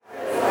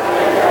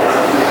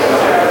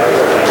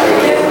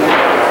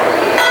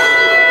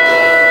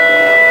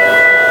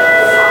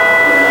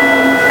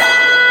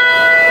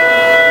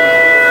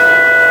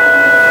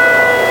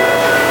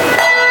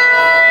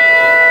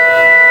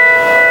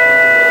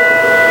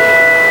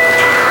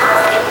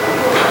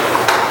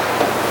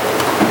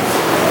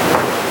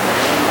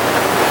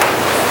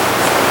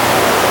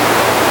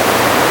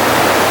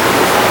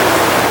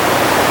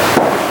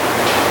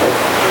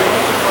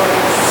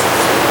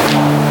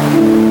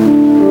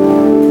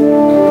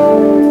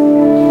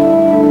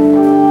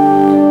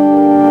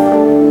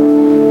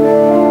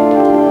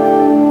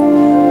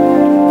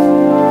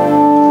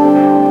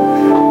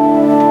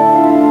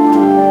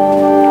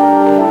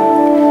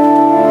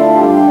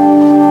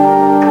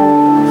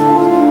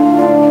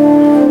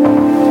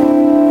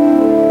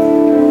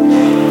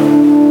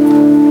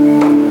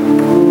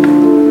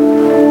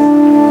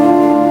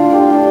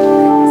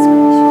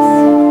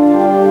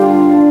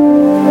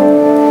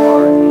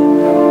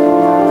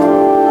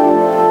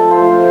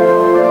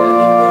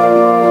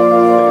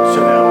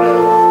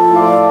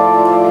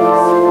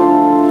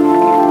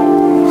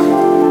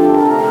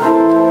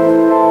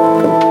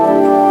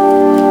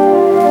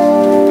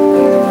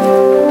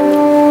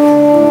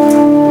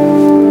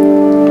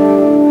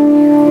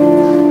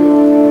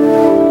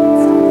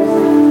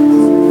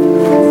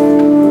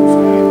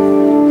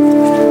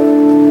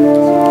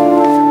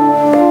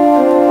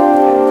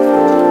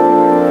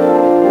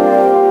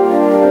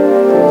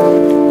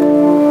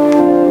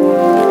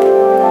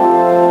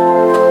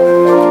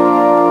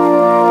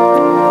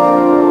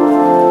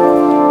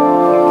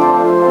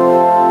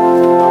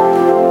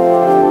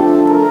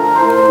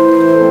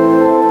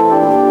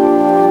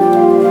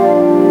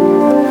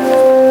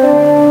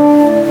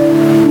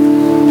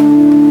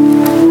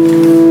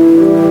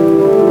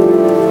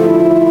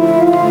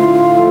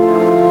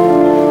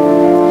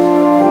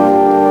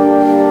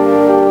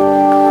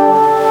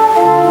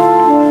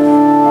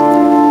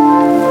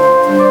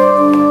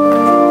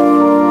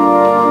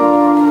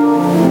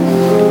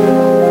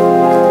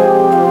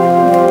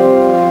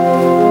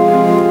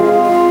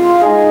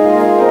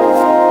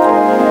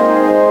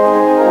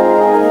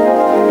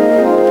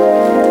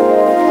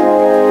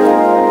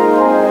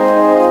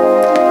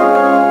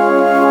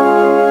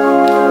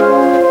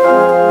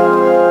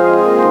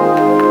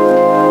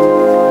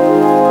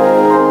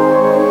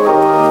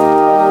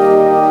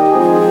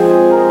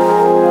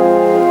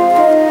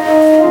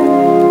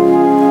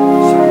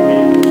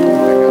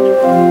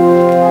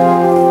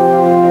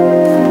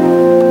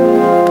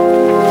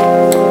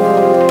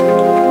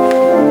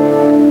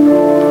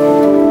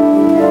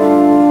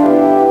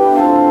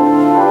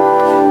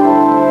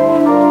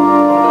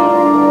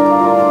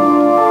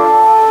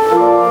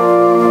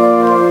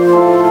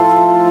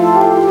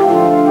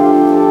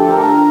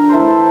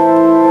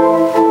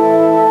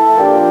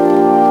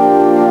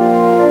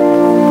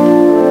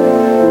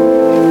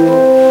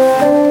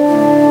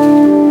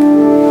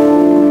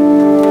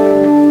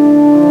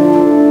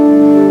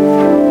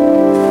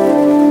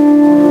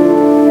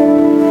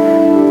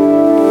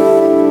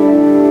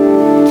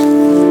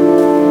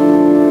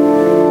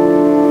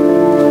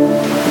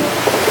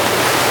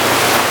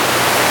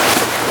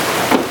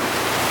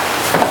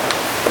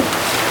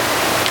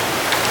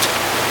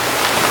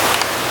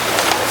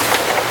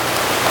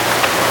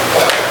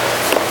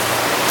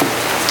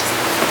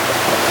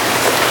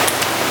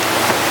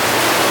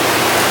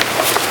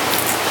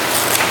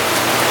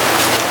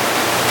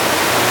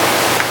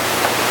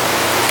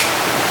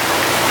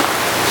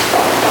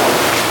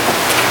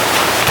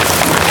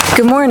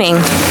Good morning.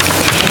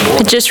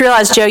 I just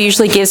realized Joe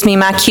usually gives me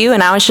my cue,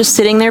 and I was just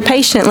sitting there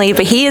patiently,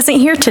 but he isn't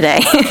here today.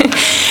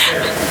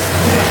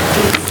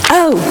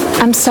 Oh,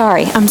 I'm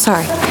sorry.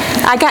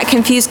 I got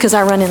confused because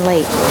I run in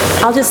late.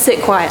 I'll just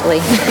sit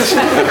quietly.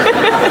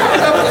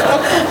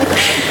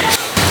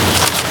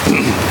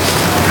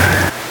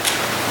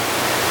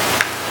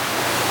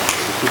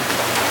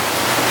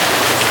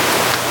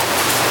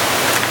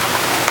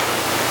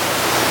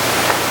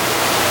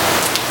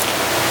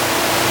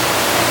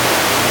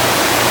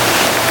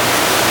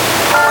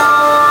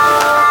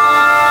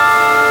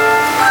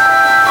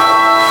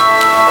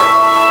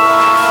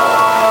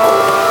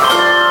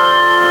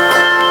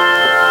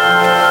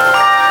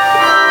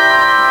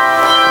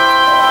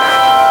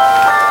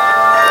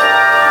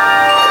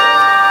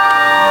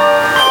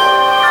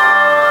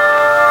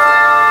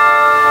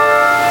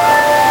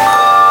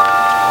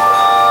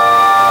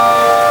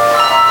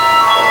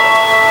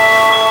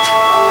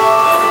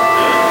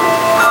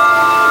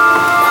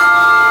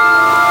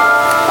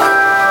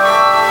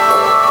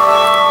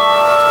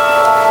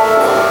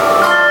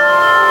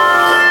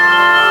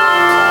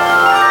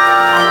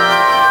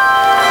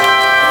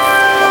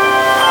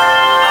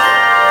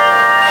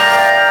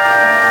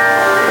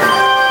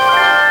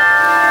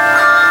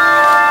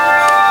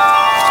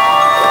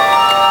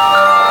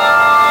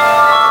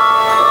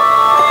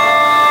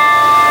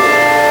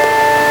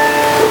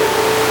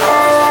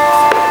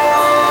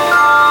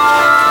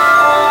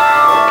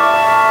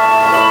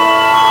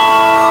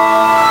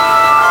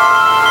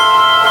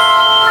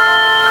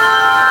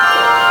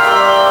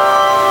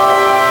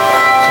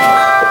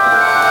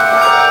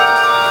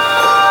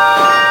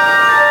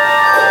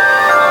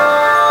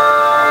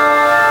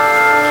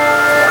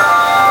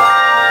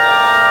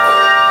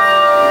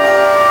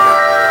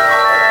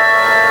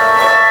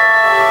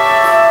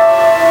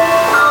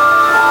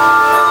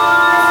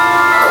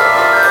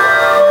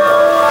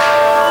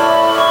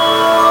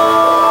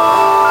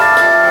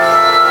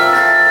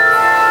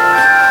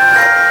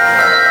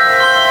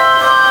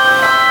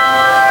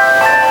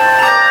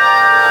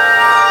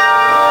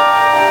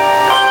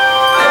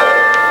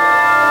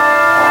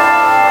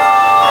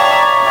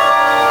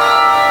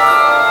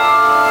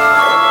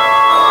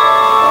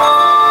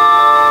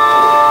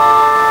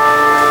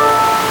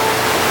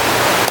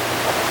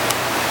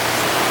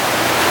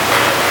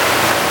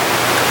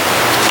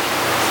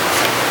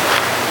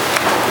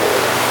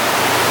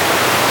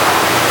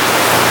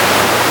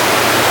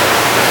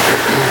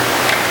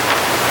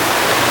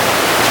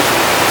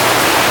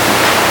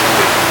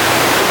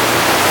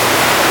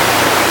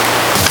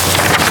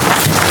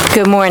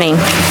 Good morning.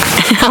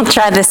 I'll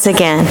try this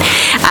again.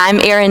 I'm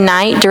Erin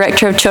Knight,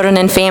 Director of Children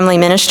and Family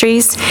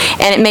Ministries,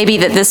 and it may be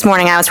that this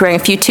morning I was wearing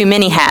a few too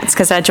many hats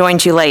because I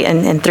joined you late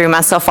and threw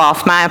myself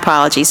off. My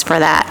apologies for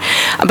that.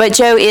 But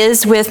Joe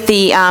is with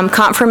the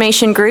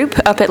confirmation group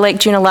up at Lake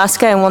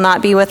Junaluska and will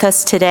not be with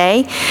us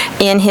today.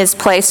 In his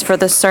place for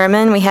the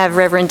sermon, we have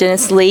Reverend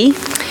Dennis Lee,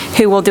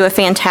 who will do a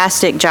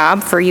fantastic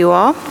job for you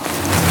all.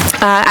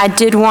 I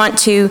did want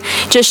to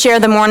just share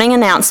the morning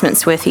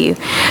announcements with you.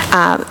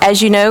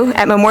 As you know,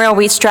 at Memorial,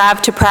 we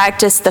strive to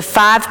practice the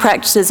 5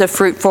 practices of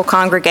fruitful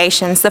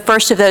congregations. The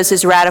first of those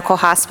is radical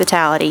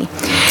hospitality.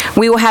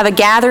 We will have a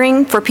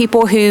gathering for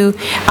people who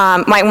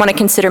might want to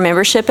consider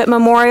membership at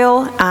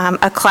Memorial,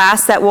 a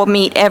class that will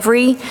meet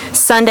every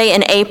Sunday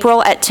in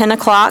April at 10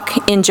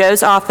 o'clock in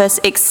Joe's office,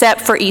 except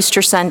for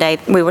Easter Sunday.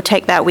 We will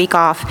take that week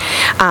off.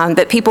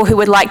 But people who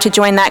would like to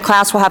join that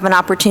class will have an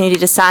opportunity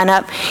to sign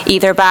up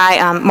either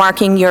by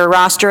marking your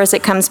roster as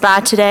it comes by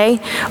today,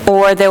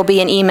 or there'll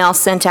be an email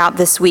sent out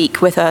this week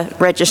with a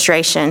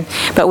registration.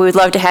 But we would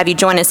love to have you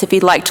join us if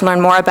you'd like to learn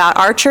more about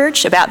our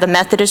church, about the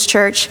Methodist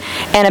Church,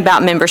 and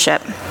about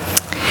membership.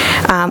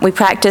 We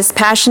practice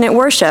passionate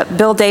worship.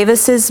 Bill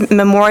Davis's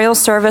memorial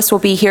service will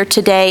be here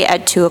today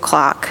at 2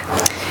 o'clock.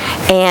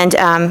 And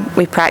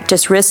we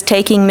practice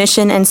risk-taking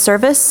mission and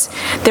service.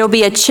 There will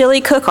be a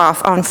chili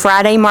cook-off on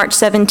Friday, March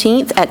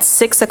 17th at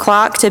 6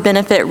 o'clock to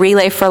benefit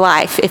Relay for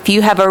Life. If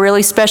you have a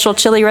really special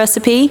chili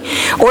recipe,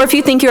 or if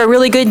you think you're a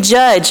really good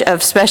judge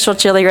of special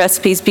chili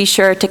recipes, be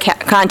sure to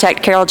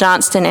contact Carol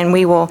Johnston and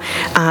we will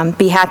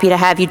be happy to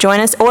have you join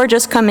us, or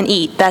just come and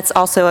eat. That's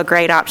also a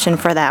great option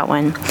for that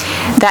one.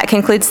 That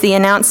concludes the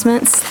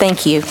announcements.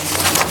 Thank you.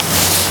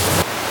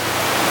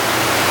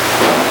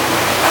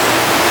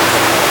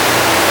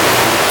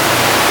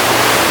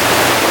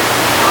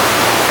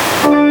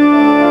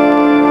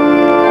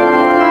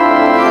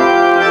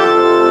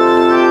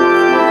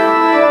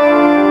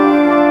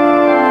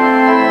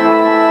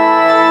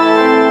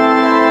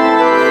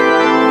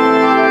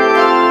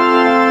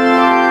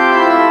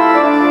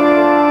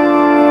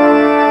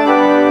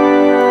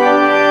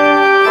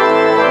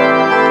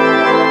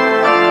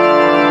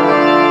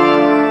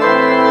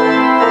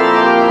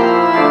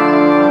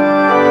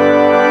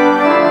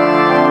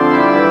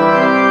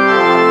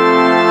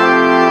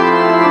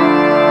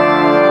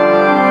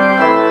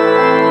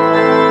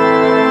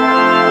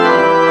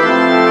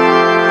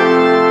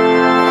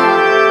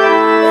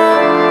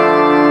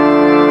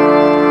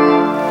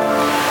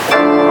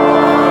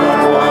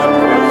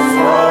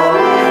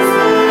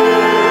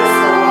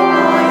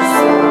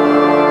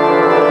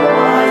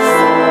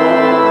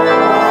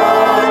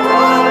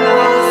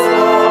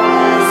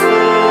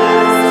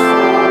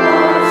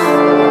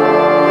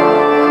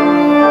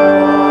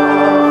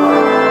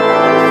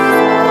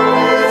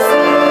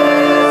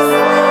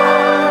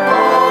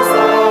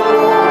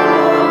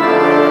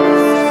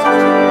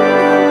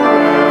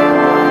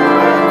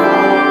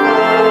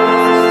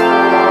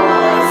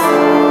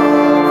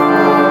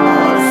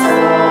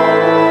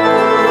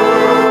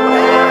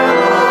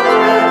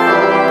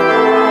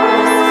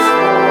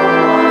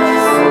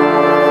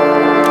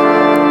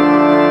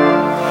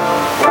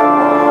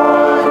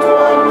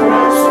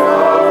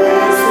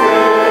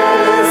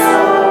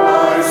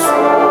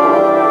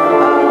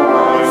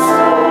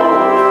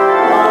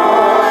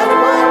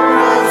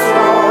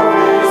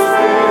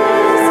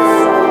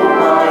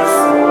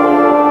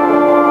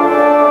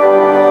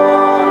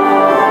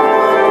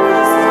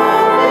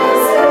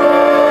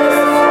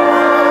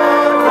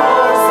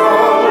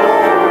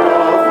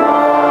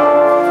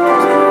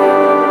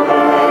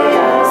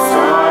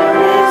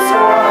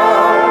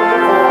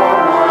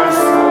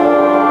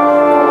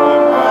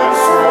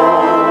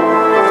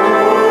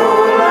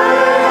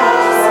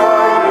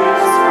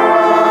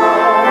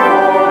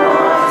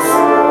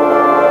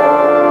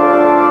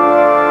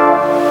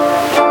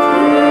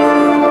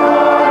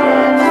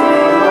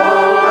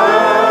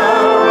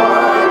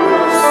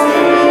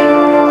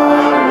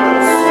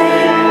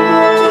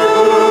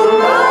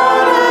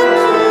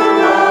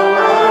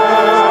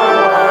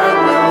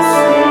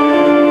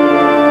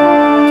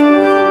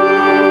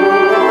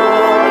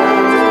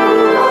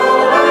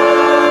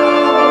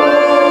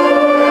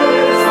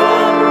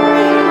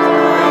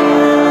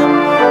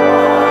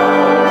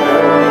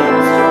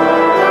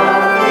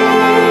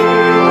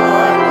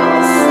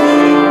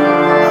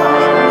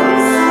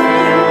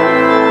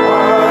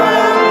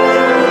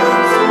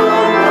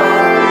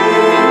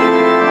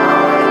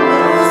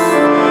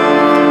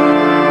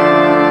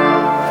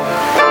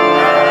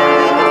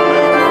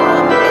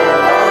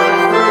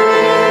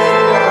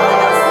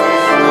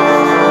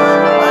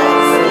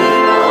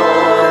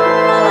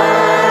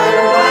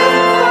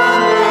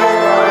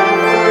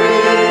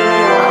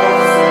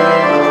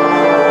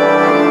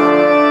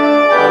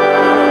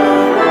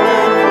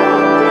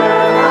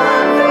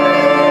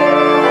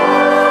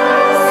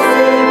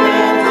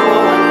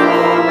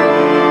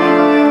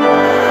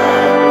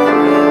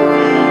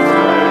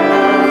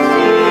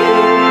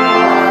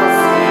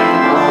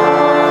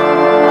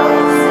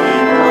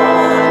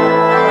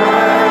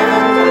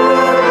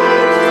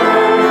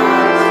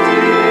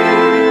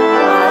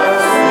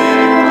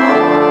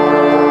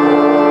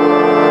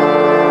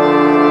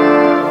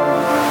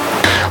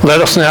 Let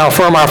us now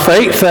affirm our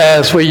faith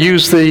as we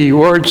use the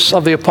words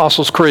of the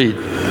Apostles' Creed.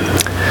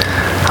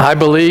 I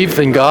believe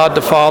in God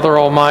the Father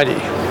Almighty,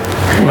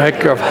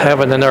 maker of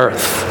heaven and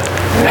earth,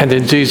 and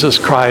in Jesus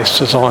Christ,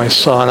 his only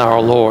Son,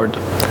 our Lord,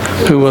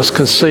 who was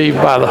conceived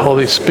by the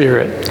Holy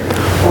Spirit,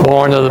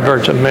 born of the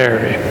Virgin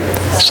Mary,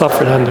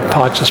 suffered under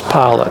Pontius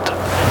Pilate,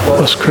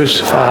 was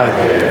crucified,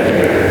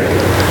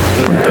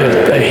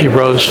 he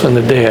rose from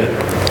the dead.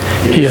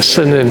 He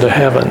ascended into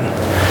heaven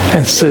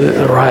and sitteth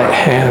at the right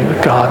hand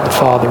of God the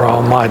Father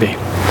Almighty.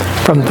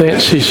 From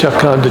thence he shall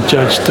come to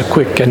judge the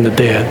quick and the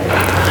dead.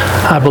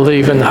 I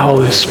believe in the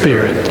Holy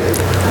Spirit,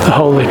 the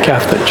Holy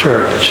Catholic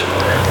Church,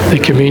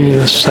 the communion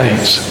of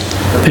saints,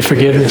 the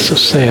forgiveness of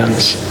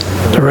sins,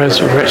 the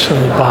resurrection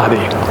of the body,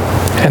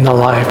 and the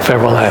life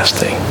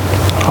everlasting.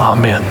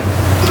 Amen.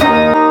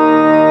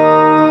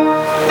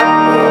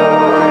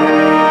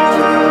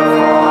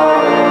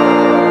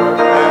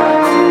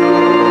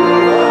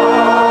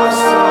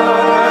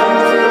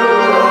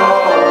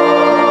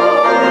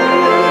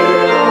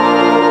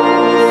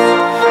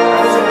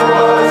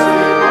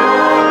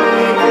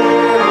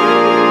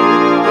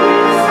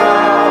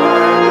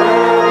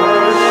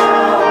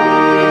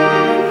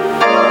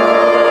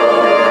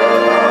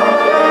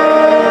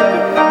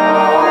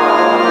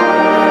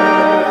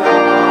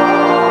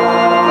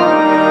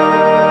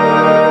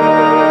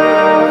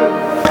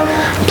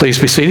 Please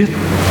be seated.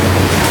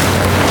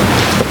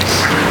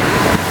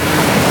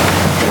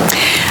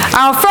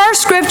 Our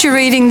first scripture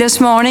reading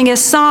this morning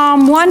is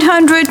Psalm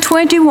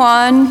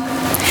 121,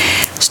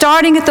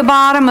 starting at the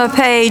bottom of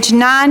page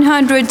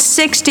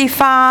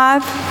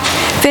 965,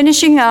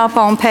 finishing up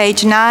on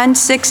page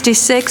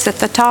 966 at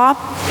the top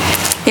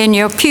in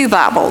your pew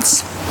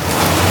Bibles.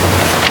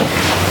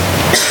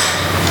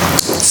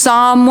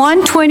 Psalm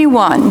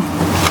 121.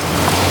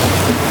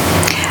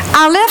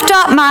 I lift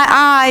up my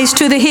eyes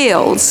to the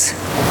hills.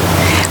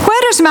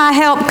 Where does my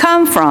help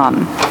come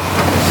from?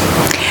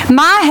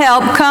 My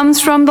help comes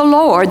from the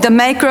Lord, the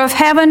maker of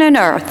heaven and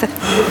earth.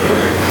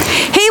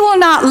 He will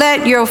not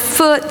let your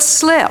foot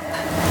slip.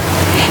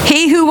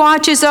 He who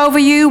watches over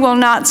you will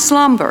not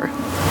slumber.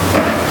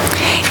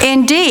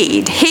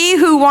 Indeed, he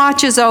who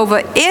watches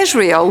over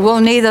Israel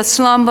will neither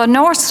slumber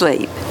nor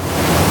sleep.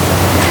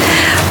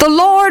 The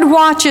Lord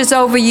watches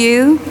over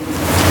you.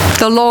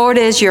 The Lord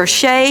is your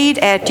shade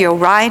at your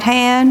right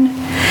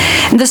hand.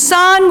 The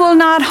sun will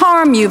not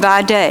harm you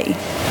by day,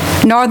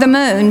 nor the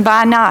moon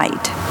by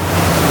night.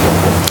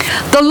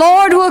 The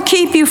Lord will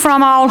keep you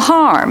from all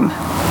harm.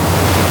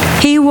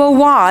 He will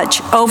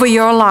watch over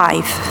your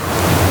life.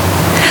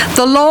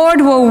 The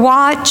Lord will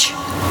watch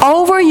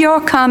over your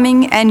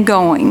coming and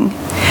going,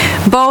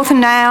 both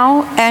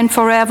now and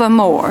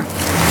forevermore.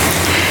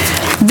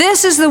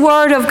 This is the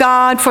word of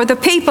God for the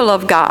people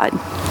of God.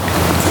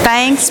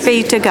 Thanks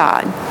be to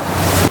God.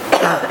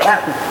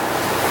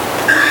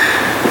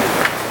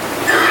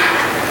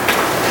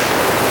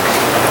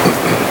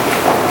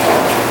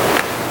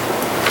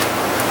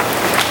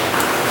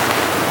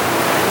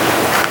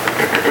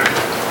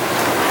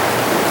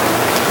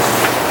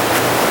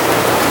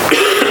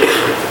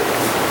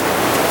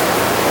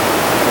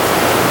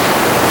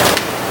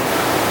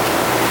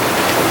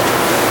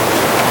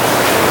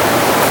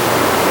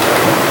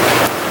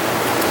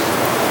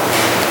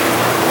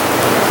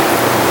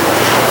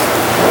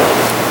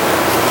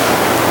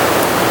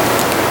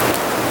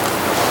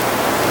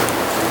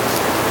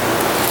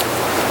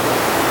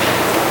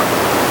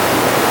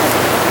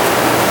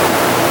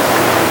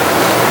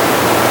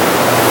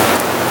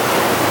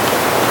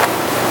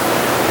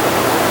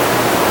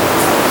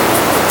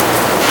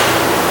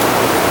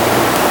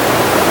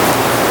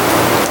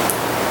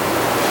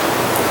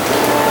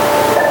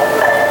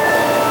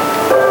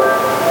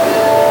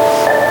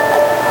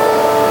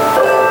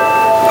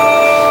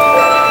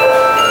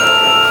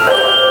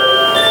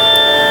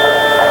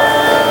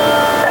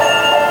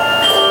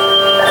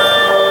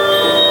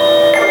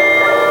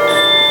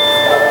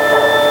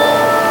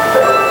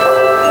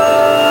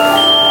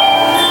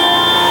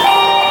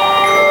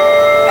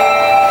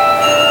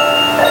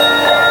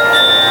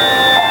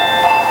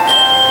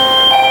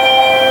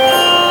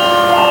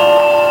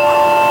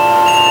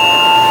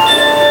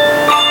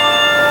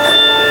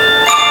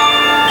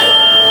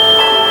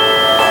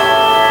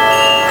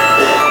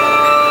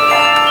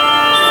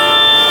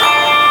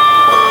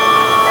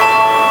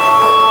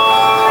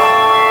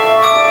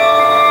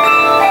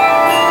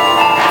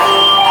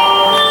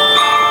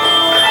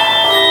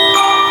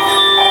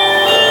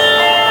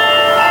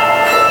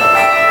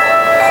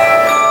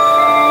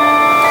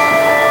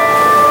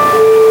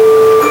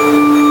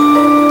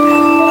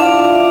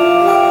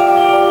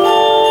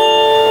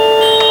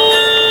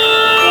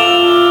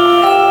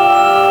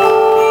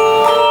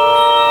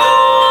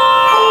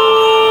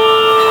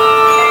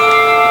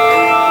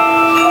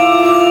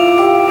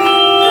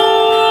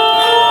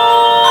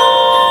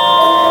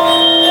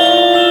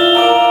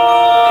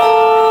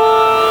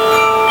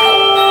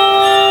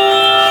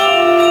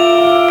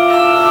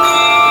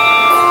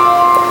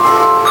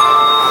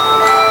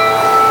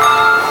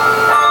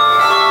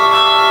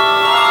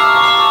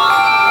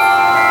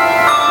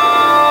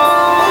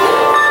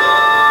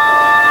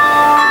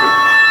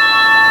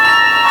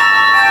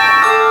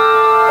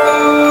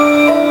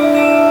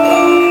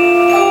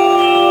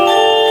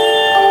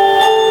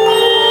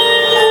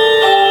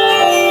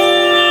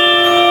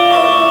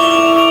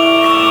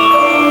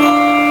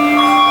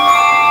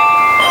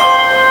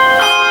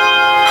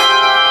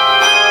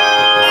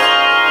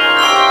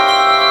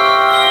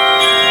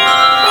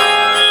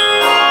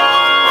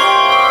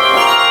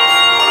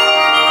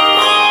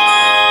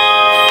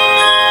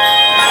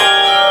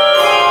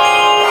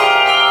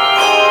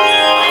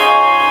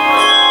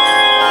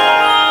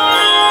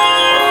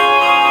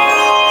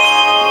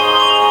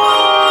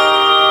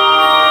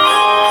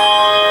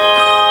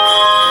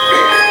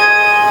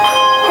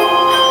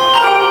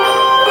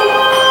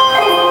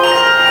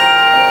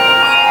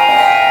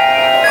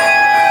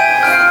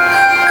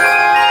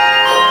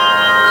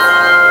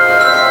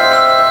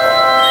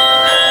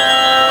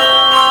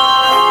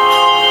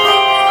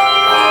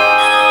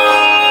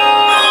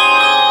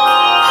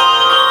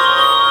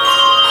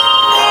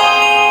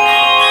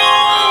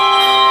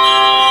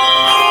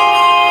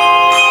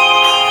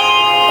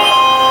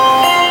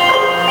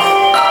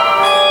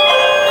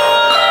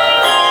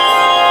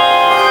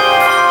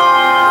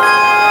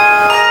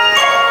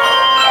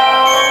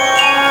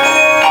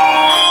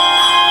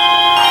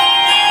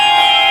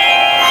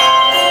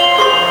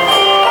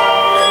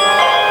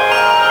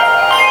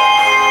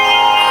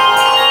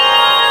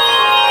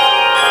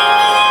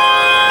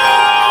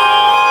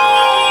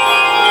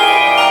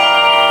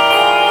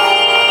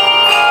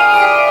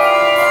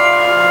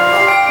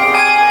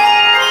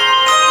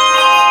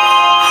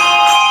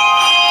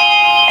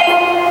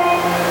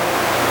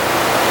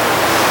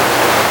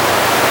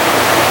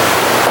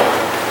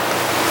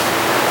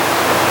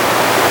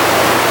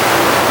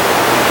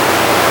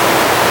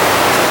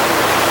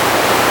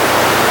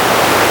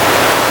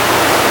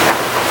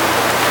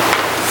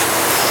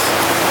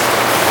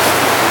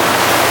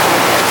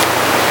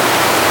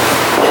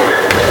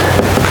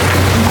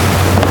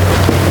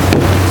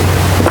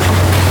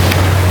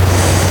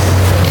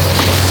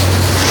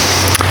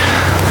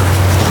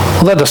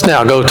 Let us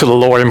now go to the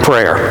Lord in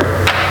prayer.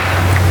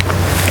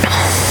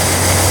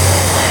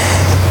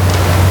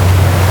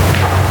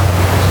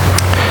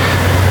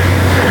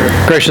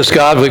 Gracious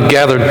God, we've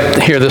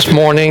gathered here this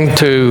morning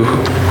to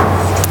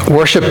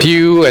worship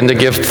you and to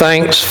give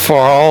thanks for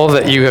all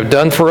that you have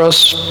done for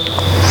us.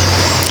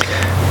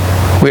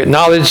 We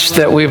acknowledge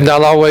that we've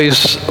not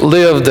always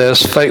lived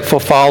as faithful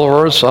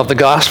followers of the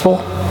gospel.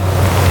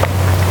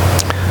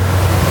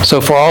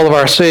 So for all of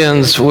our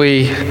sins,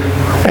 we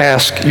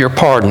ask your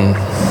pardon.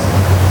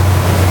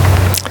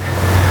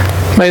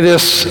 May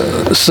this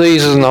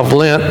season of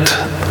Lent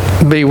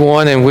be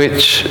one in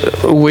which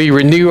we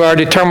renew our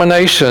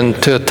determination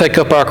to take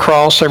up our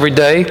cross every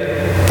day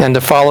and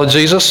to follow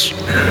Jesus.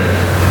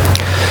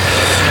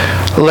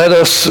 Let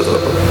us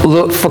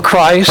look for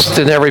Christ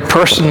in every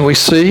person we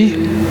see.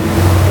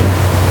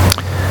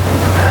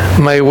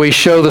 May we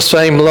show the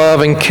same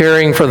love and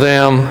caring for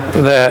them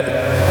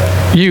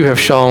that you have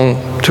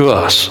shown to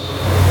us.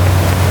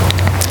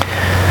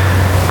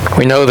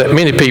 We know that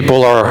many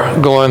people are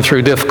going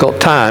through difficult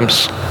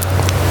times.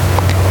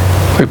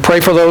 We pray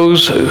for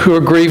those who are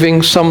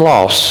grieving some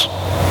loss.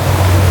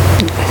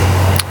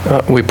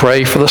 We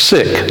pray for the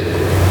sick.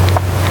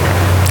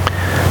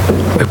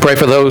 We pray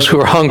for those who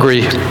are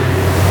hungry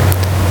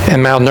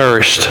and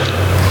malnourished.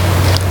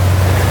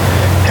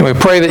 And we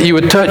pray that you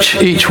would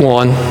touch each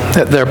one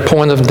at their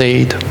point of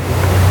need.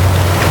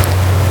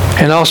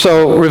 And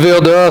also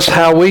reveal to us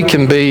how we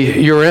can be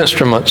your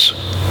instruments,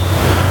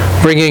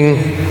 bringing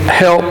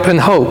help and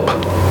hope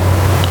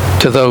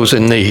to those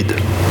in need.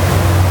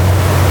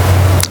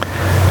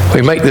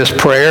 We make this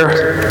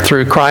prayer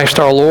through Christ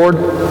our Lord,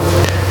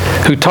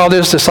 who taught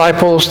his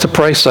disciples to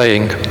pray,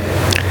 saying,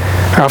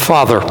 Our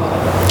Father,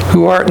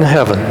 who art in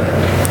heaven,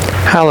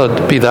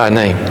 hallowed be thy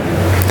name.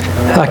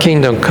 Thy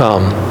kingdom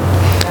come,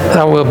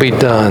 thy will be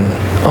done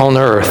on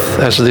earth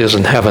as it is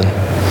in heaven.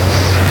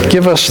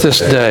 Give us this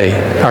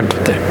day our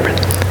daily bread,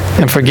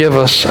 and forgive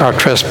us our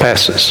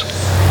trespasses,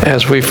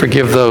 as we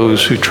forgive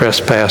those who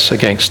trespass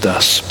against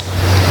us.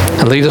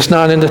 And lead us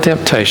not into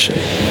temptation,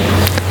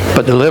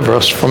 but deliver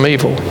us from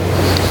evil.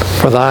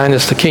 For thine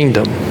is the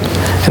kingdom,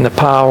 and the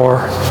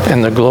power,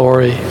 and the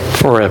glory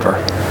forever.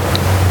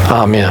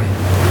 Amen.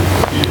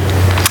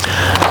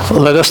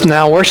 Let us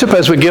now worship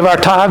as we give our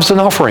tithes and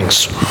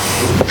offerings.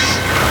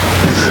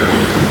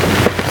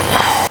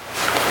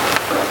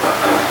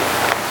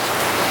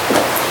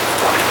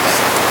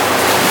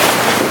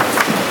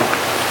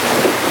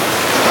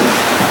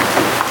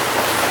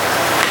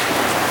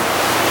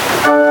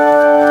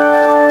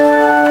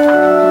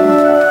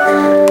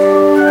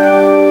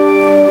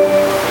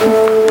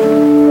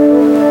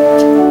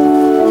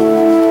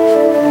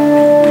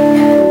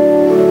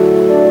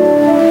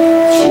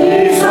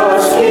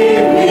 Jesus,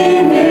 keep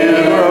me near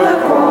the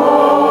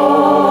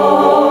cross.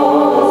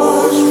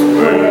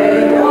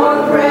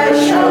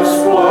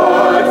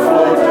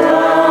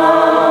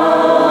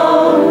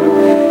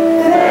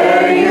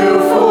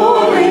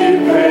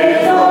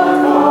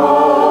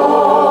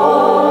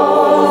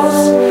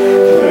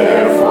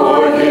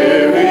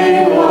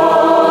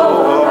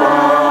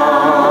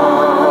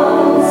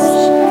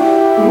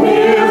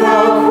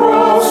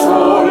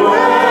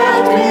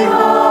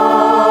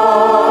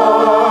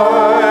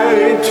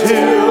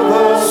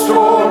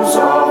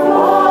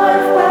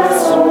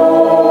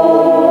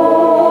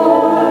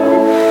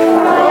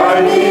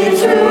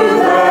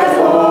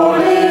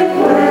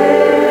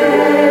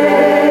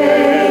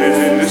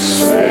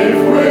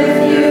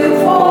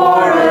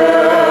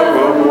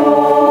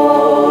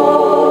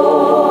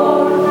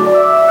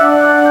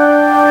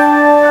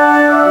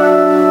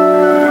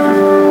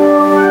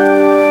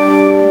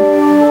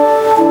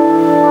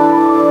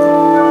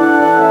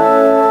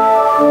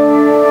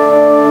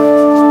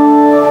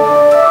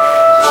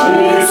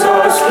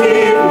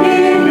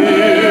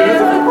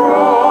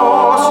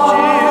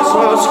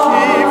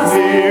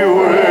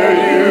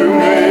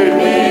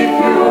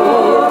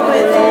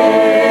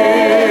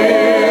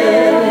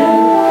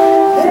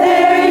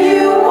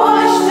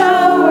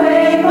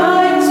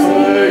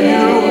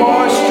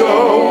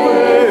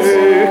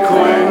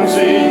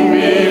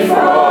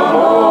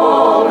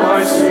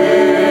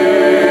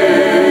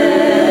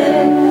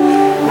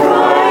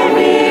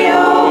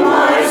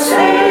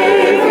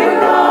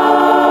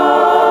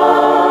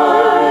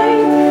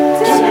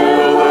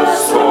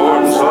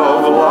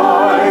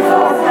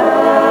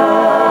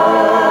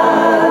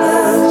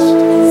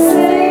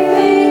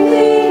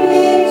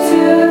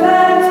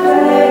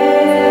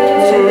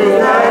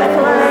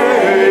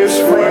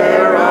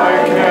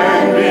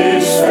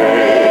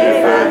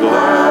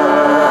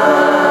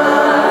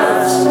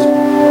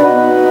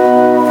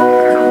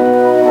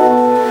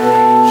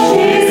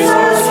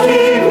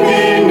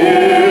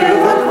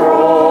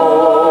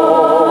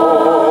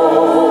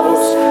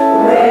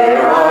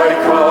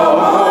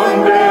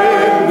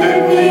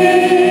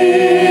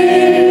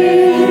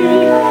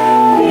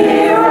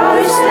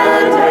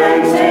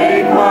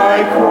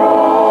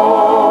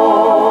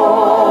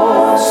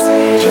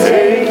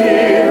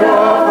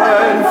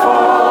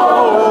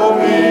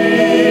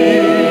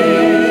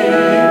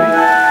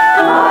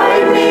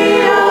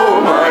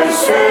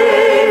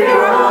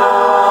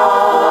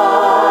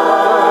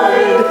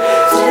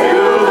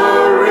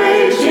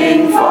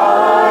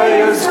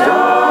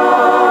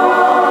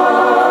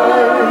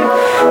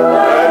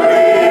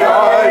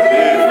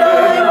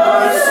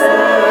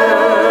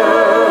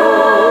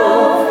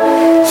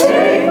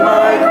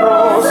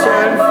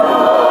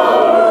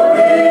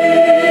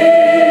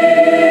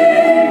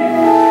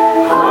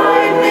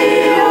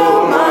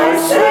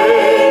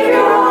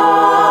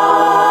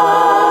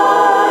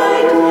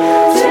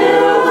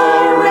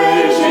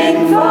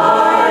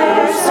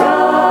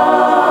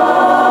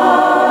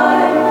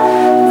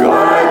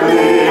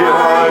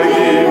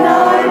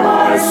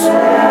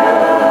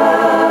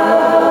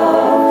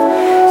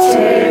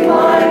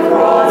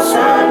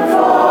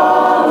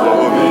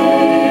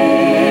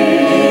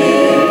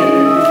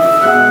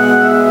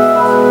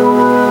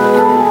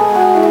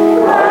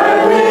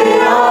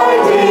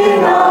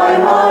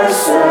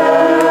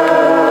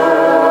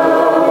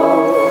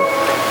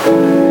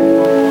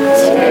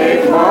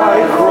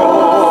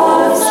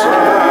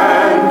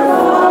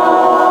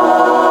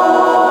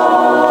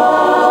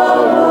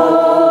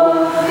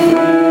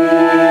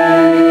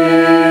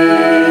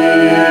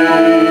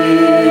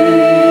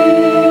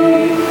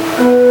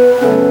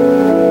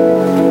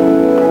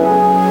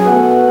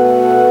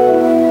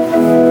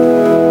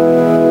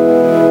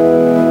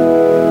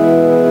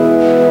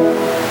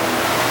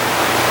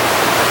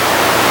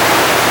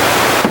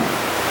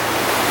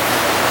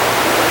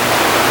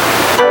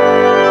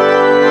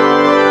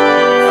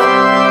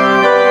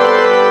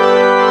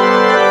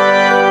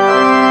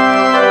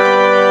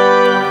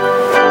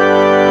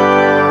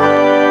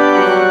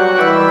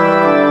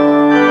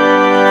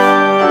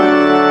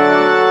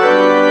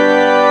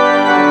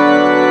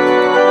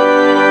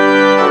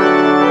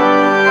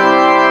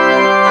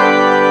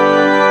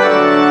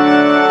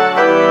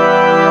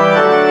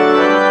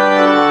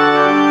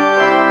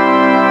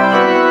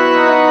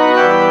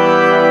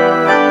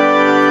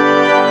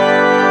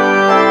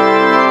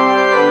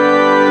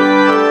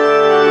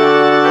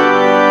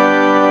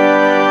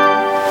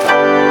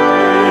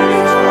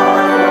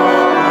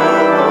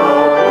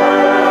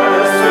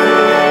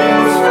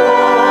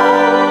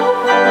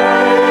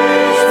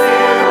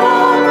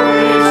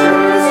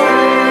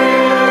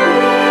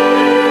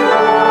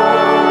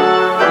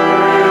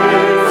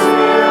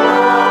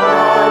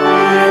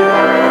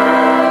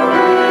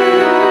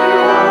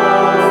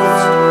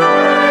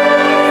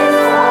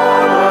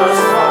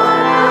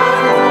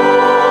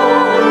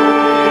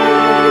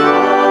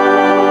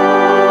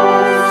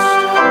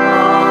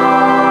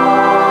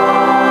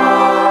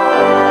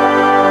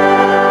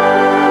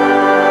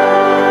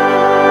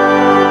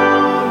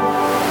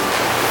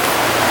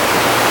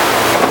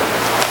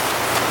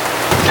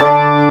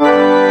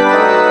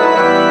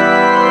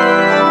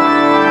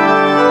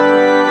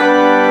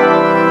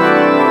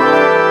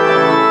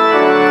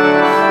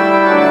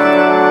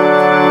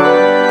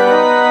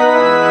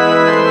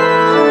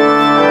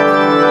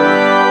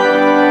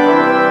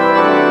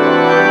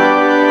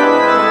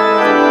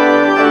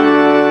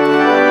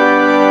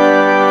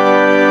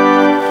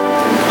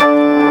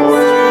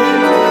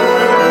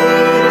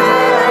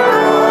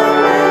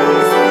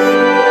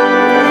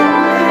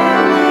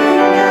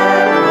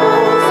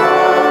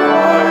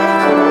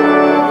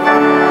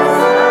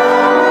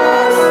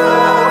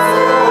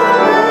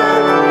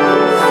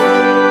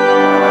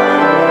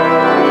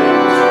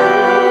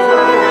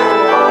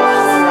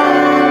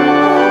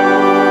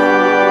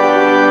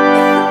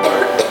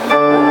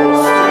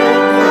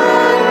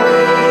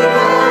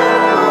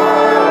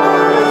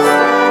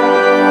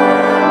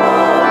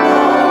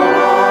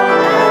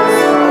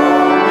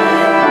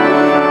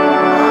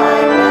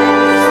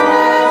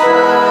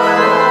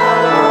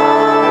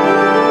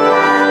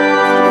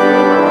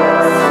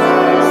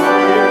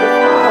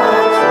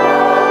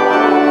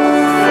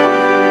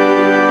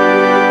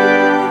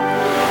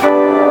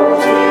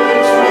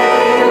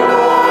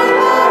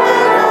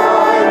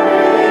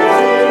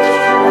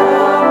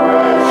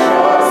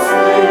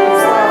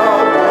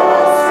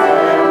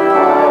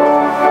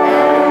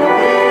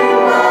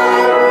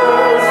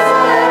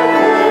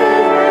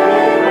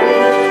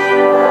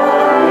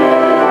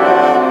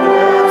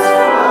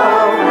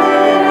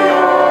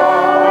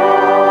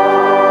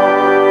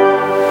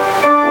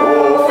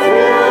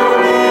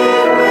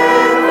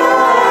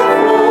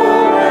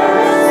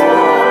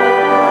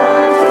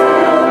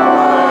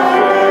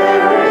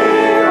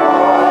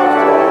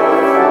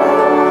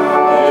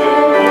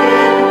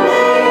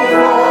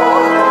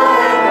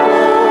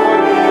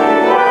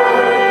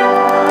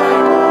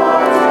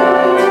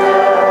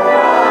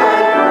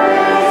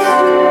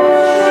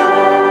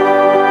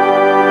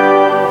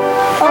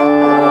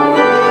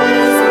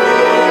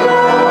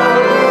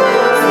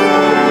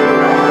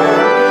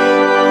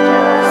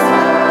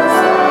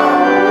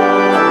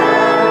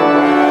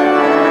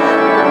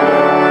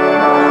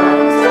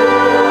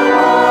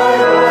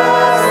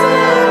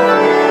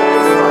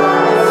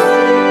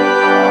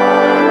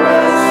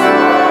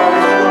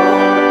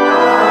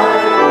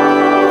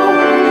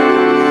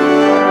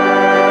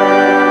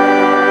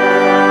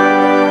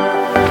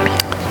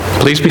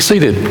 Please be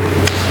seated.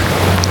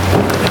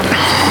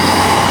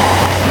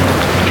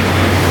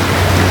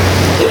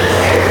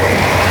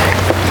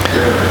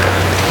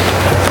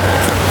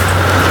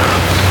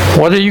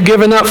 What are you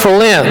giving up for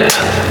Lent?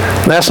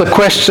 That's a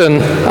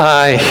question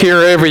I hear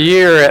every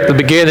year at the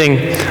beginning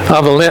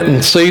of the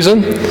Lenten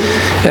season.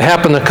 It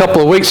happened a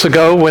couple of weeks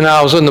ago when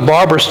I was in the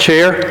barber's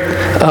chair.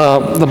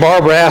 The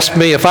barber asked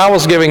me if I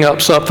was giving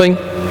up something,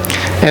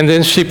 and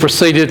then she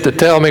proceeded to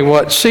tell me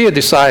what she had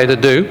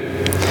decided to do.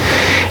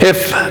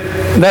 If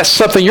that's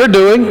something you're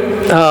doing,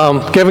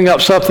 giving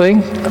up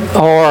something,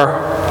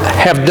 or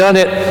have done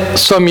it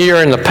some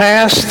year in the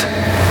past,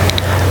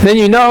 then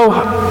you know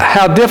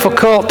how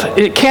difficult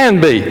it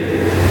can be.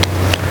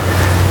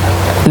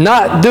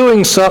 Not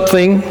doing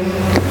something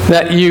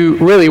that you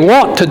really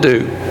want to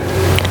do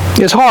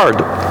is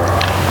hard.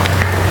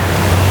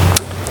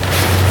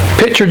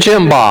 Picture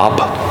Jim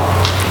Bob.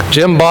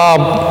 Jim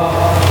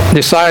Bob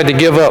decided to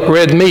give up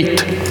red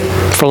meat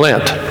for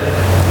Lent.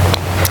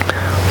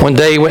 One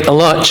day he went to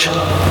lunch.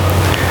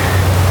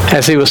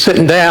 As he was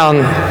sitting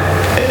down,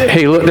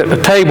 he looked at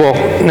the table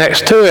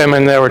next to him,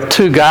 and there were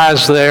two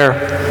guys there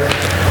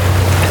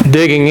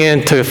digging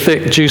into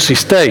thick, juicy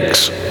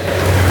steaks.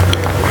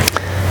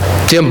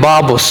 Jim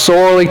Bob was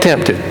sorely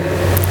tempted.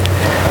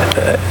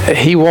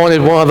 He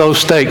wanted one of those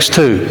steaks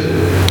too.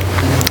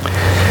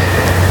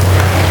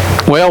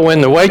 Well,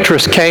 when the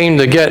waitress came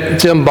to get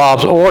Jim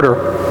Bob's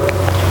order,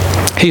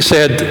 he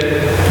said,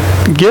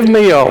 "Give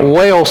me a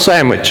whale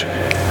sandwich."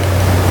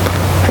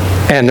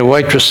 And the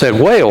waitress said,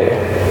 "Whale?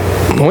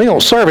 We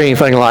don't serve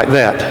anything like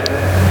that."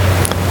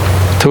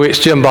 To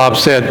which Jim Bob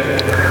said,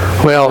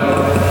 "Well,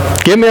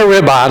 give me a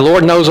ribeye.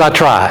 Lord knows I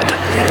tried."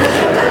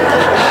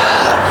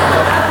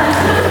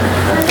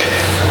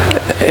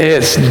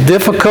 It's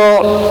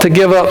difficult to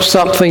give up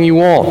something you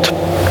want.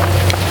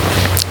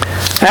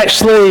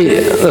 Actually,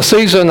 the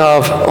season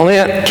of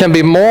Lent can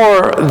be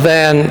more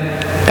than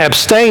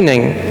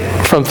abstaining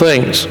from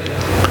things.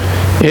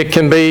 It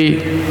can be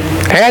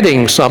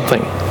adding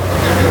something.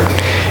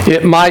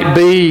 It might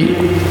be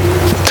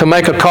to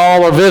make a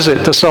call or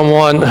visit to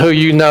someone who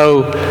you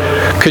know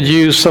could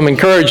use some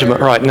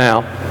encouragement right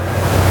now.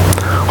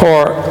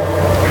 Or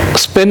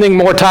spending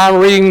more time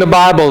reading the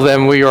Bible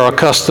than we are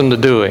accustomed to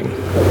doing.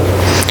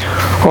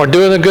 Or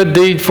doing a good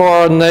deed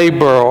for a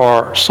neighbor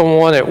or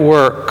someone at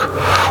work.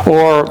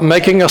 Or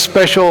making a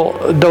special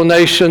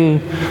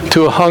donation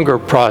to a hunger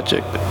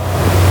project.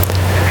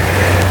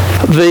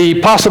 The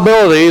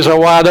possibilities are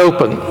wide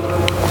open.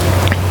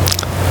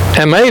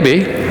 And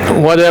maybe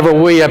whatever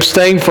we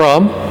abstain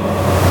from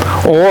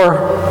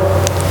or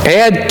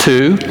add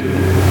to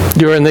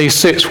during these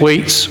 6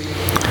 weeks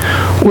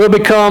will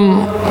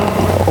become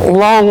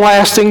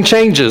long-lasting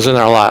changes in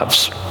our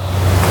lives.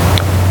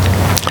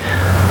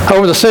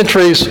 Over the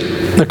centuries,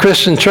 the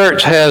Christian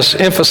church has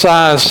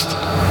emphasized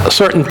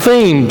certain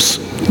themes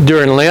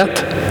during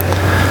Lent.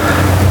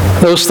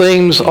 Those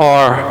themes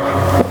are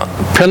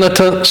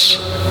penitence,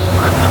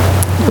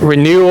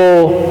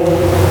 renewal,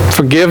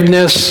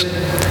 forgiveness,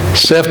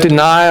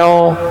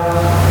 self-denial,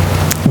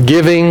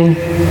 giving.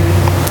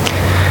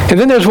 And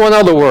then there's one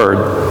other word,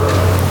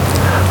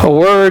 a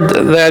word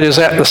that is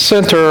at the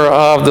center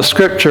of the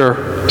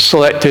scripture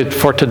selected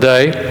for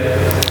today.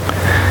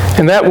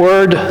 And that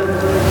word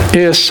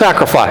is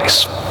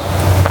sacrifice.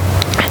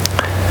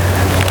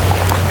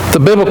 The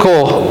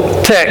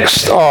biblical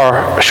texts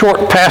are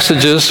short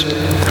passages.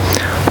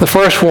 The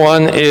first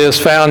one is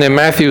found in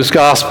Matthew's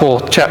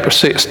Gospel, chapter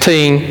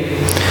 16.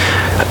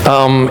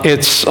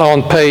 It's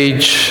on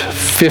page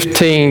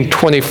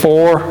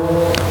 1524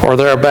 or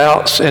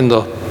thereabouts in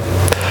the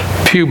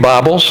Pew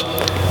Bibles,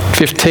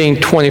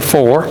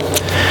 1524.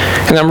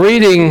 And I'm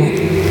reading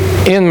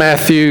in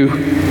Matthew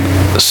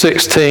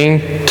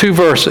 16 2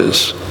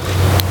 verses,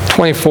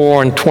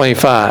 24 and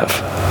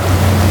 25.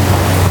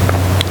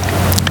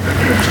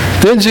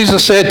 Then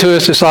Jesus said to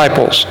his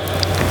disciples,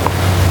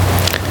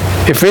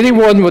 "If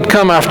anyone would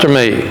come after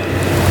me,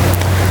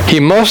 he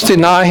must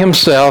deny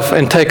himself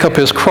and take up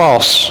his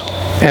cross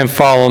and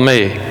follow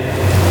me.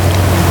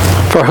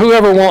 For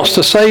whoever wants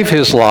to save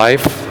his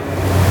life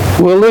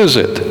will lose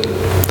it.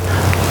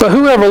 But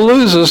whoever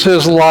loses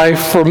his life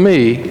for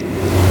me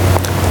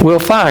will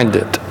find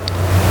it."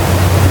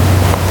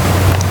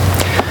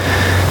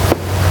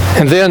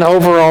 And then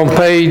over on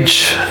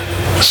page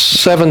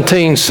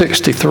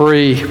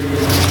 1763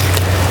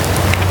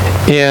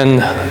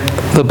 in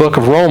the book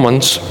of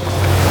Romans,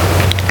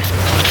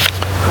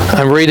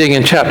 I'm reading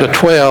in chapter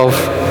 12,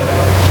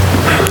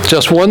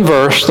 just one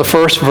verse, the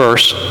first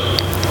verse.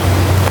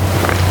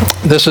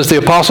 This is the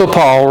Apostle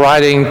Paul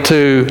writing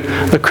to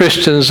the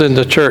Christians in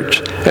the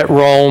church at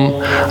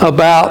Rome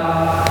about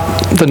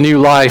the new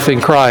life in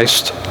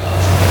Christ.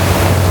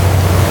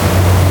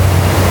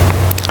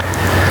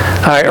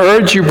 "I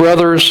urge you,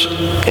 brothers,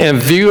 in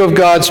view of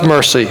God's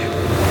mercy,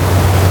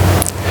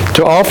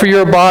 to offer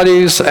your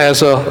bodies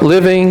as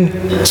living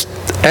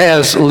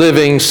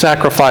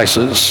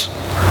sacrifices,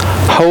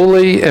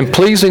 holy and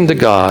pleasing to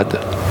God.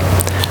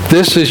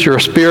 This is your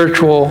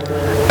spiritual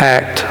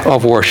act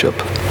of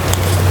worship."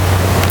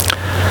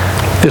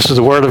 This is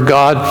the word of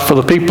God for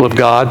the people of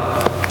God.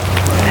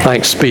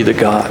 Thanks be to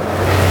God.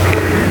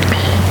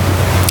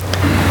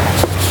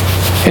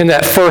 In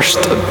that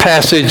first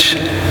passage,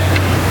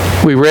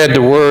 we read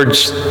the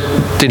words,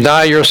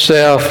 "Deny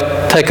yourself,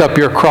 take up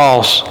your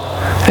cross,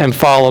 and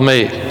follow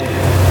me."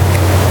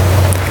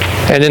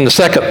 And in the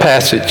second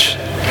passage,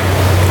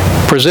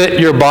 present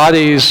your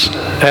bodies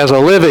as a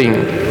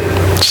living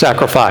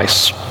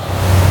sacrifice.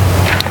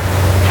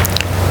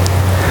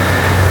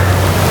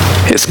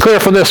 It's clear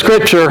from this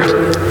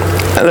scripture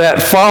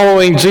that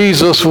following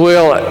Jesus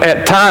will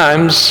at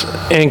times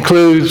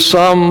include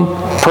some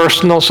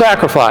personal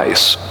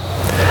sacrifice.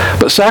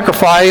 But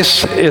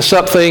sacrifice is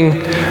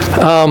something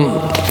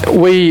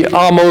we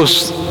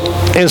almost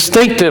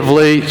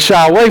instinctively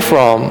shy away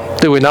from,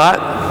 do we not?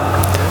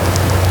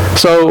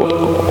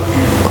 So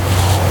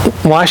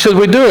why should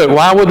we do it?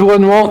 Why would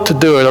one want to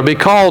do it or be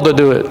called to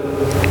do it?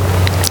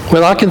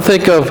 Well, I can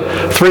think of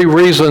 3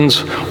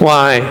 reasons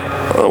why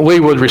we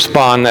would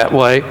respond that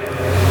way.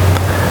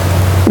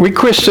 We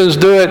Christians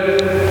do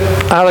it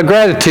out of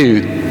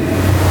gratitude.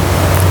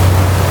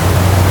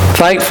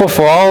 Thankful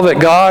for all that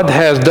God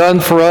has done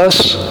for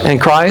us in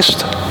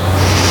Christ.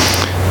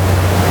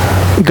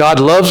 God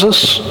loves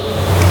us.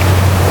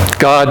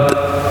 God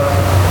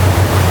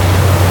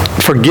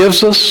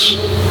forgives us.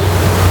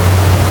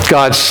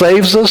 God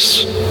saves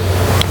us.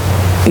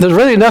 There's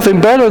really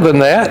nothing better than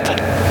that.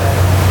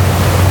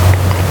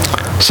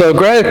 So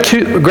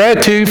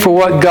gratitude for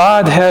what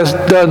God has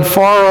done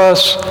for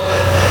us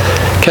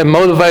can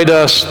motivate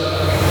us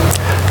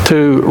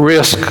to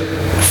risk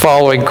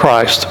following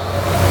Christ.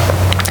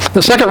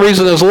 The second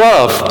reason is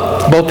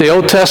love. Both the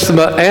Old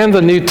Testament and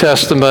the New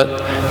Testament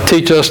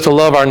teach us to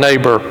love our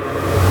neighbor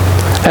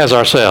as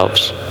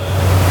ourselves.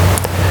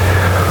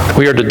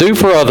 We are to do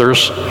for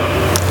others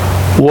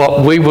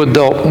what we would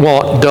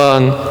want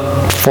done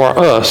for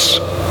us,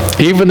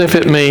 even if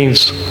it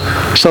means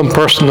some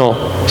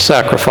personal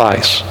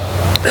sacrifice.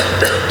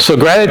 So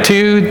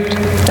gratitude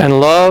and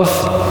love,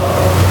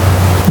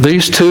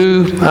 these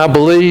two, I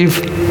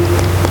believe,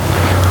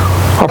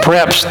 are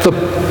perhaps the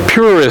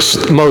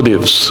purest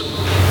motives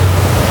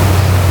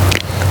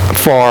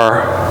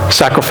for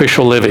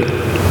sacrificial living.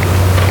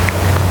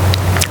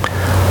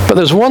 But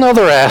there's one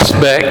other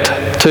aspect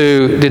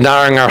to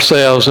denying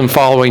ourselves and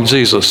following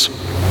Jesus.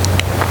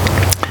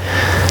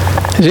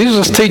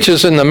 Jesus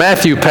teaches in the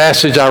Matthew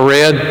passage I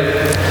read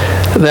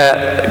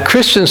that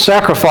Christian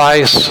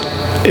sacrifice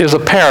is a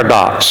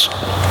paradox.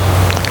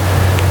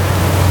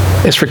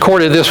 It's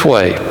recorded this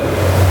way: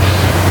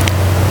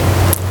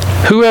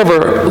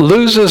 "Whoever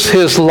loses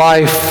his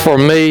life for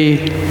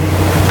me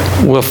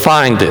will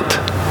find it."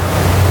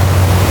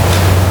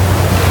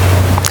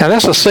 Now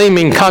that's a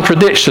seeming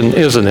contradiction,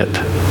 isn't it?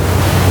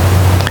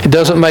 It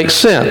doesn't make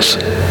sense.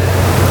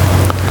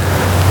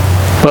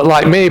 But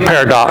like many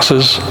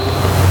paradoxes,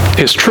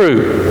 it's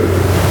true.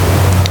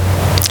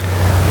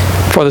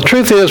 For the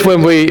truth is,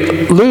 when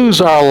we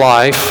lose our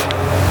life,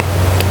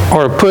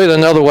 or put it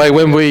another way,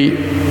 when we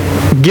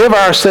give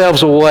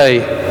ourselves away,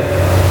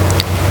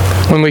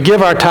 when we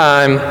give our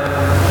time,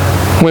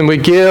 when we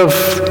give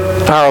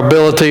our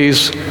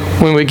abilities,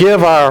 when we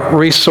give our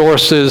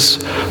resources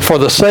for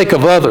the sake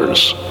of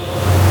others,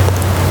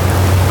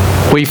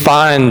 we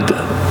find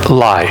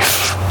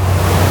life.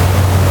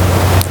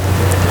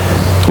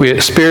 We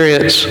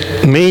experience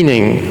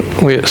meaning.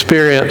 We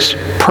experience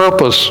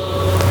purpose.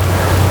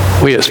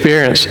 We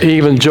experience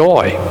even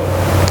joy.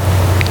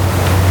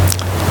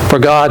 For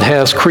God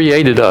has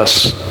created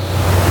us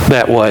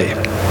that way.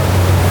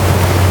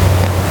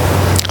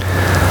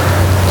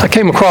 I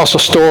came across a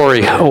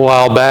story a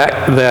while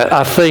back that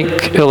I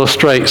think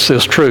illustrates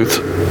this truth.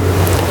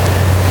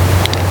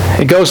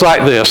 It goes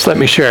like this. Let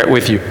me share it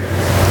with you.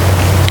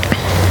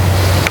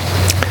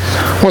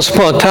 Once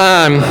upon a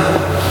time,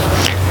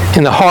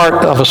 in the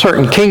heart of a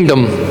certain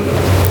kingdom,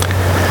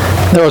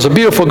 there was a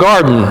beautiful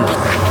garden.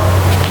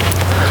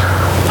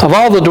 Of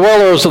all the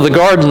dwellers of the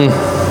garden,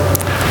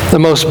 the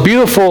most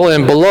beautiful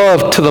and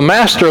beloved to the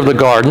master of the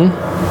garden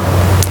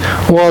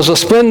was a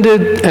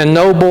splendid and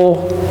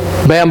noble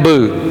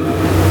bamboo.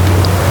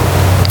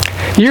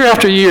 Year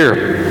after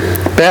year,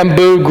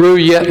 bamboo grew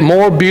yet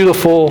more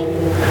beautiful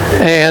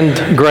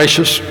and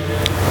gracious.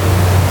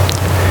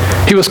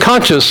 He was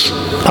conscious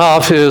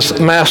of his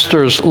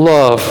master's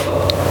love,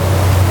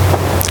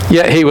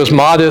 yet he was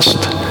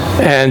modest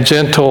and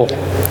gentle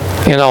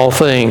in all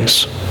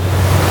things.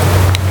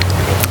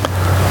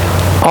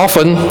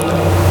 Often,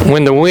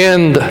 when the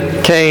wind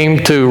came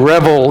to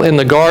revel in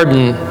the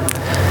garden,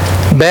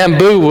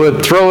 bamboo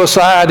would throw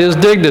aside his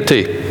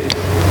dignity.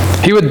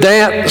 He would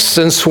dance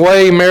and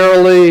sway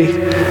merrily,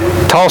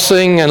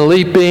 tossing and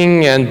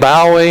leaping and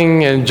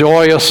bowing in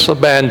joyous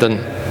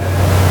abandon.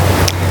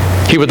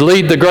 He would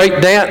lead the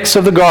great dance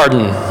of the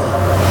garden,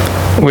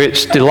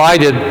 which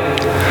delighted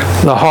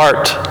the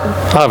heart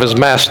of his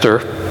master.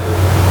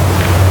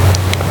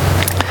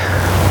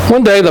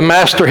 One day, the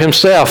master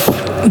himself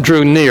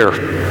drew near.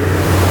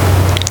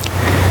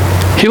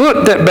 He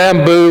looked at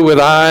bamboo with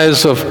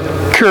eyes of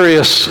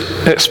curious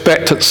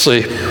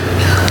expectancy.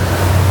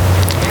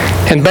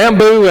 And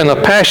Bamboo, in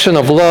a passion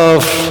of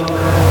love,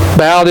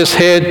 bowed his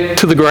head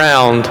to the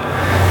ground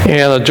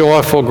in a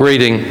joyful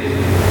greeting.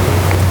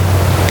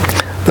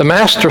 The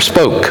master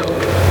spoke.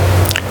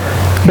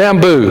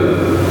 Bamboo,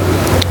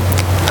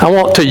 I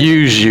want to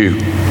use you.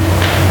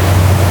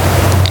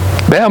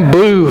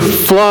 Bamboo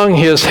flung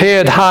his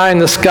head high in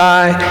the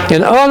sky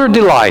in utter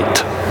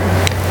delight.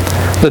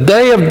 The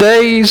day of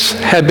days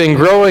had been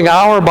growing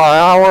hour by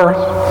hour,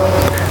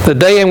 the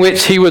day in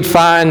which he would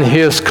find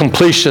his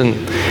completion,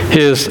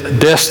 his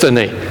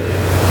destiny.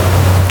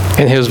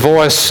 And his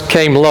voice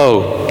came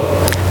low.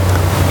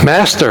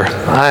 Master,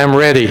 I am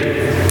ready.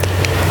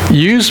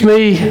 Use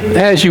me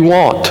as you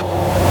want.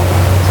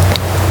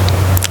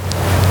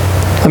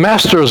 The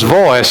master's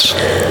voice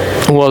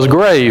was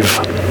grave.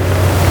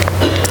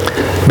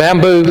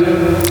 Bamboo,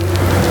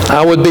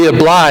 I would be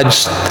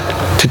obliged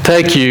to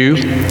take you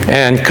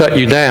and cut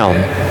you down.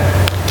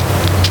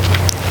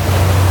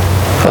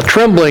 A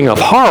trembling of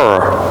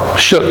horror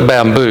shook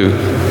Bamboo.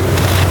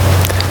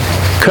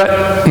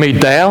 Cut me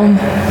down?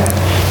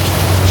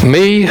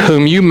 Me,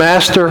 whom you,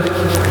 master,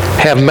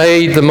 have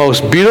made the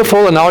most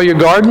beautiful in all your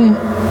garden?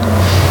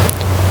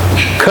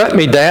 Cut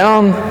me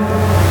down?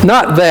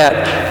 Not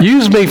that.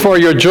 Use me for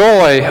your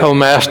joy, O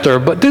master,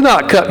 but do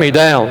not cut me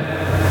down.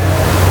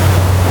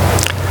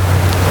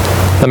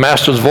 The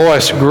master's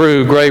voice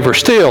grew graver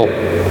still.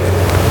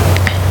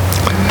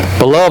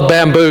 Beloved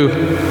Bamboo,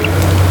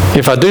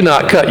 if I do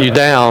not cut you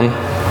down,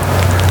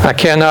 I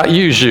cannot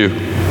use you.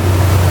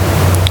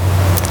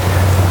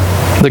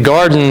 The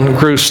garden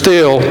grew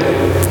still.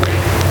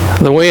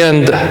 The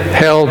wind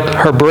held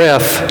her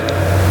breath.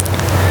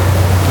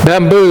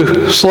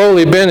 Bamboo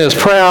slowly bent his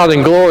proud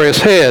and glorious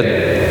head.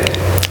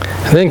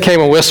 And then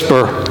came a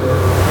whisper,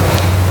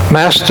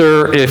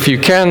 Master, if you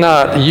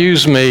cannot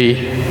use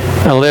me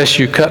unless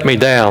you cut me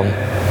down,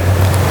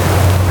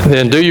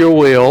 then do your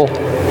will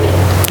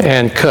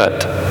and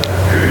cut.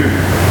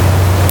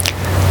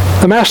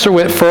 The master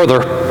went further.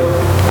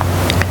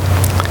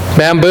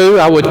 Bamboo,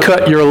 I would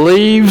cut your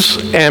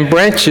leaves and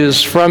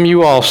branches from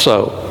you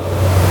also.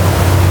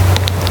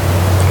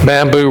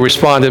 Bamboo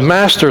responded,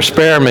 Master,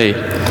 spare me.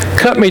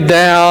 Cut me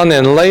down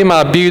and lay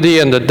my beauty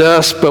in the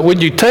dust, but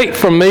would you take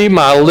from me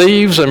my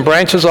leaves and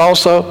branches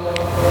also?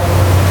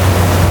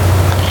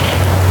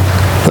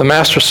 The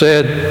master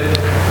said,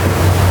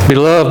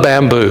 Beloved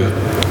Bamboo,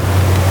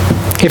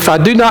 if I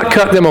do not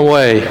cut them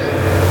away,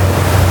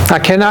 I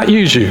cannot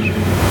use you.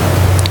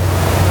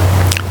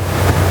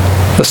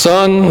 The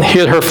sun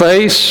hid her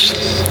face.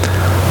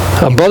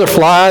 A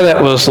butterfly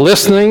that was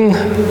listening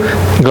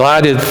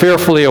glided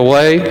fearfully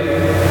away.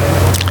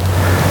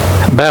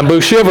 Bamboo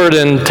shivered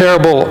in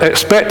terrible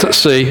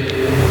expectancy,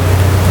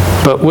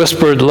 but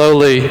whispered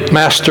lowly,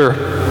 Master,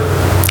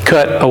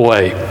 cut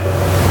away.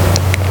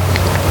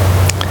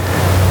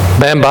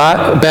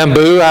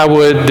 Bamboo, I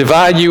would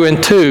divide you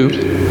in two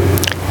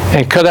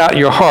and cut out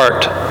your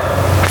heart,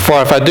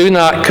 for if I do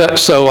not cut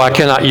so, I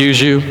cannot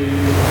use you.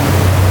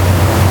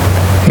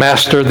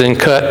 Master, then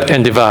cut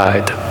and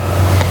divide.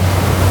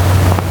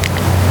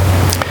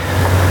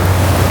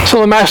 So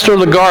the master of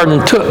the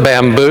garden took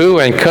Bamboo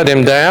and cut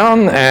him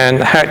down and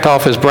hacked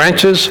off his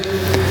branches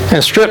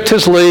and stripped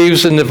his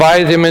leaves and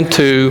divided him in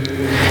two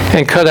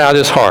and cut out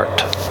his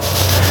heart.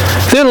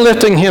 Then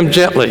lifting him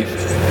gently,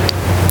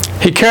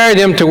 he carried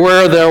him to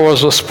where there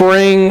was a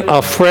spring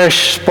of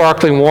fresh,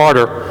 sparkling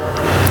water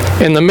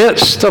in the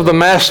midst of the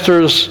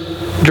master's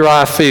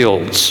dry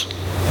fields.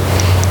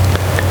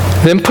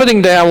 Then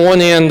putting down one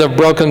end of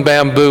broken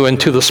bamboo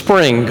into the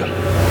spring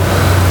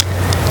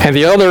and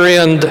the other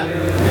end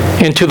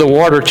into the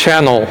water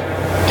channel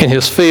in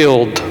his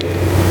field,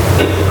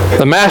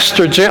 the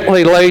master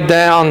gently laid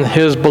down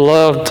his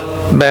beloved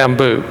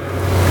bamboo.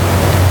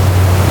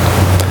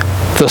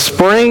 The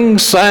spring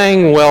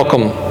sang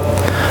welcome.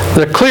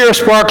 The clear,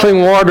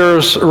 sparkling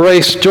waters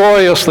raced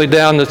joyously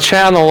down the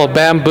channel of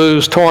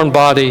Bamboo's torn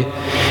body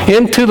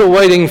into the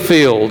waiting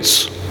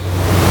fields.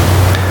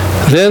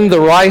 Then the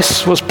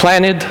rice was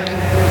planted,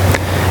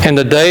 and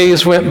the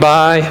days went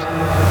by.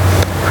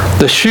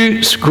 The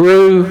shoots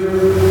grew,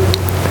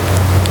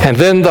 and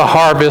then the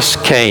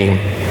harvest came.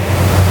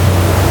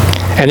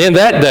 And in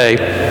that day,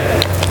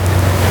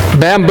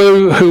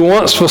 Bamboo, who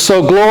once was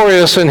so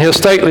glorious in his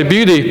stately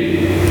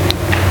beauty,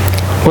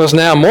 was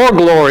now more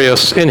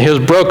glorious in his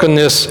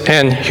brokenness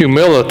and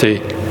humility.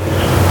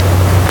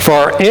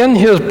 For in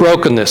his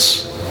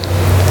brokenness,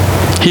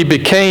 he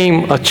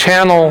became a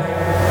channel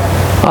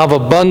of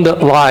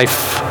abundant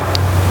life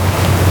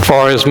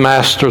for his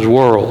master's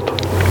world.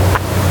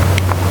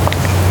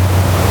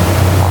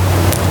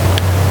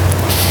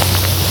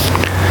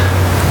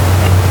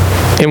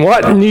 In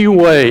what new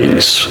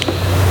ways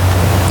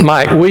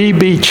might we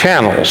be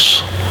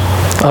channels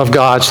of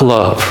God's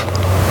love?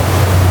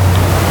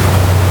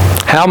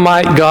 How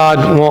might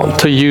God want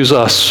to use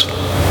us?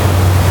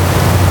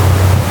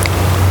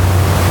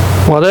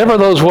 Whatever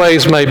those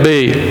ways may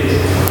be,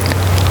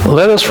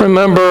 let us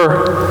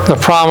remember the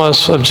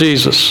promise of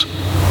Jesus.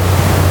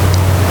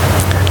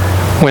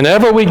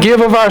 Whenever we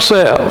give of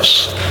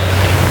ourselves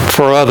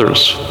for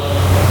others,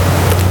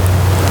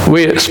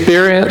 we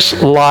experience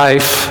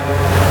life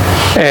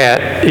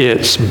at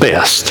its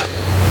best.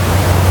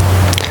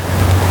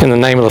 In the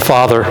name of the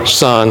Father,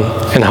 Son,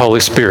 and Holy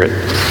Spirit.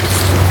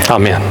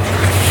 Amen.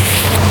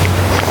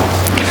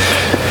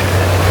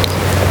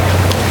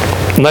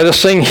 Let us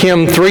sing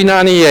hymn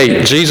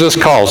 398, Jesus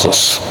Calls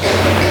Us.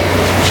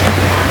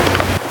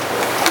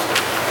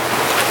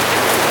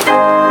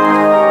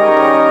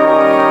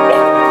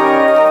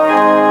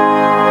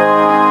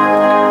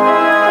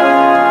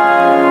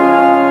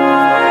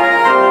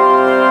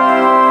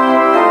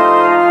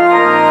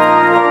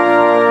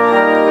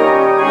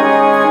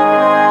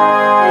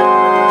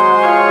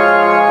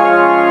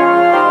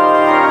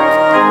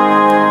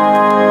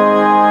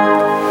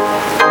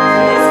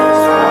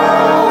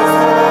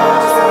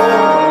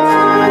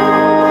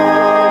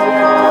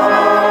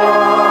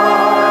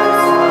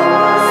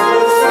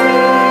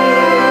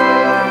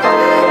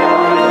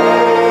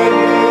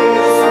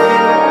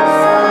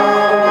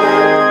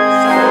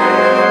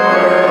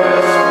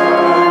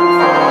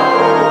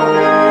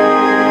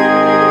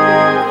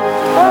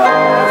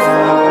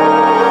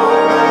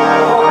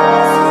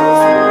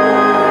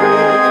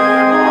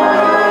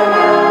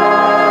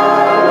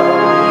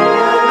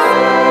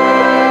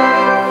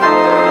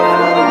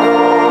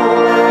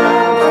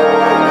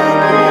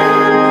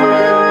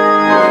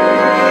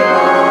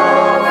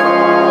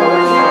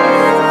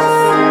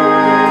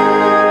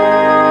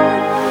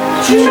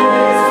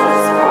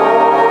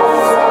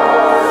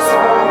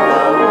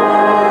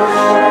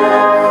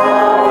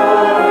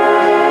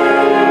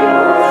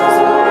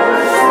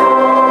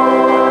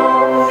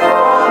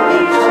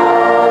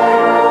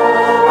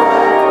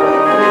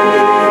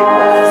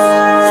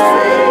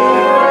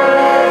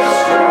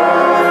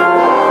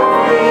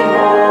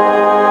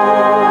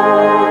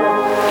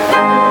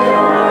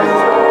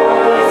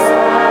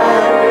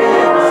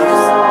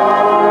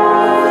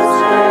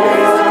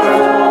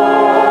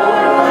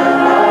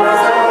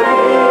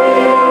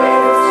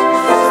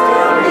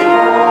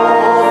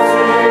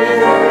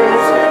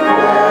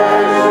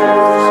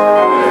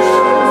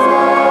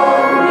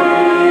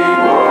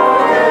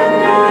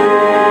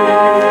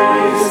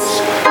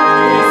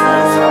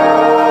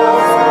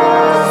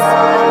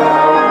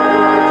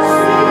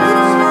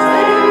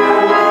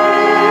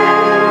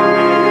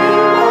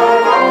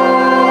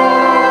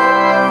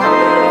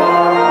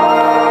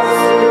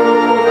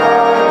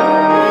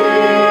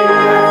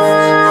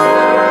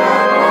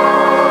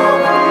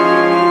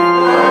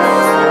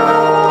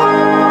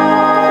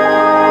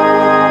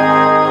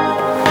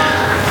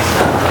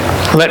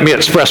 Let me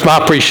express my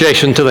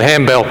appreciation to the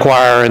handbell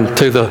choir and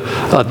to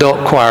the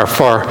adult choir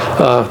for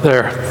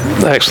their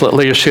excellent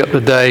leadership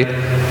today.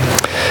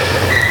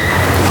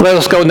 Let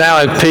us go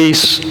now in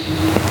peace,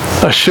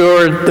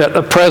 assured that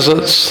the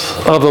presence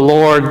of the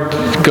Lord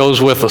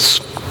goes with us.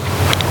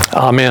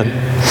 Amen.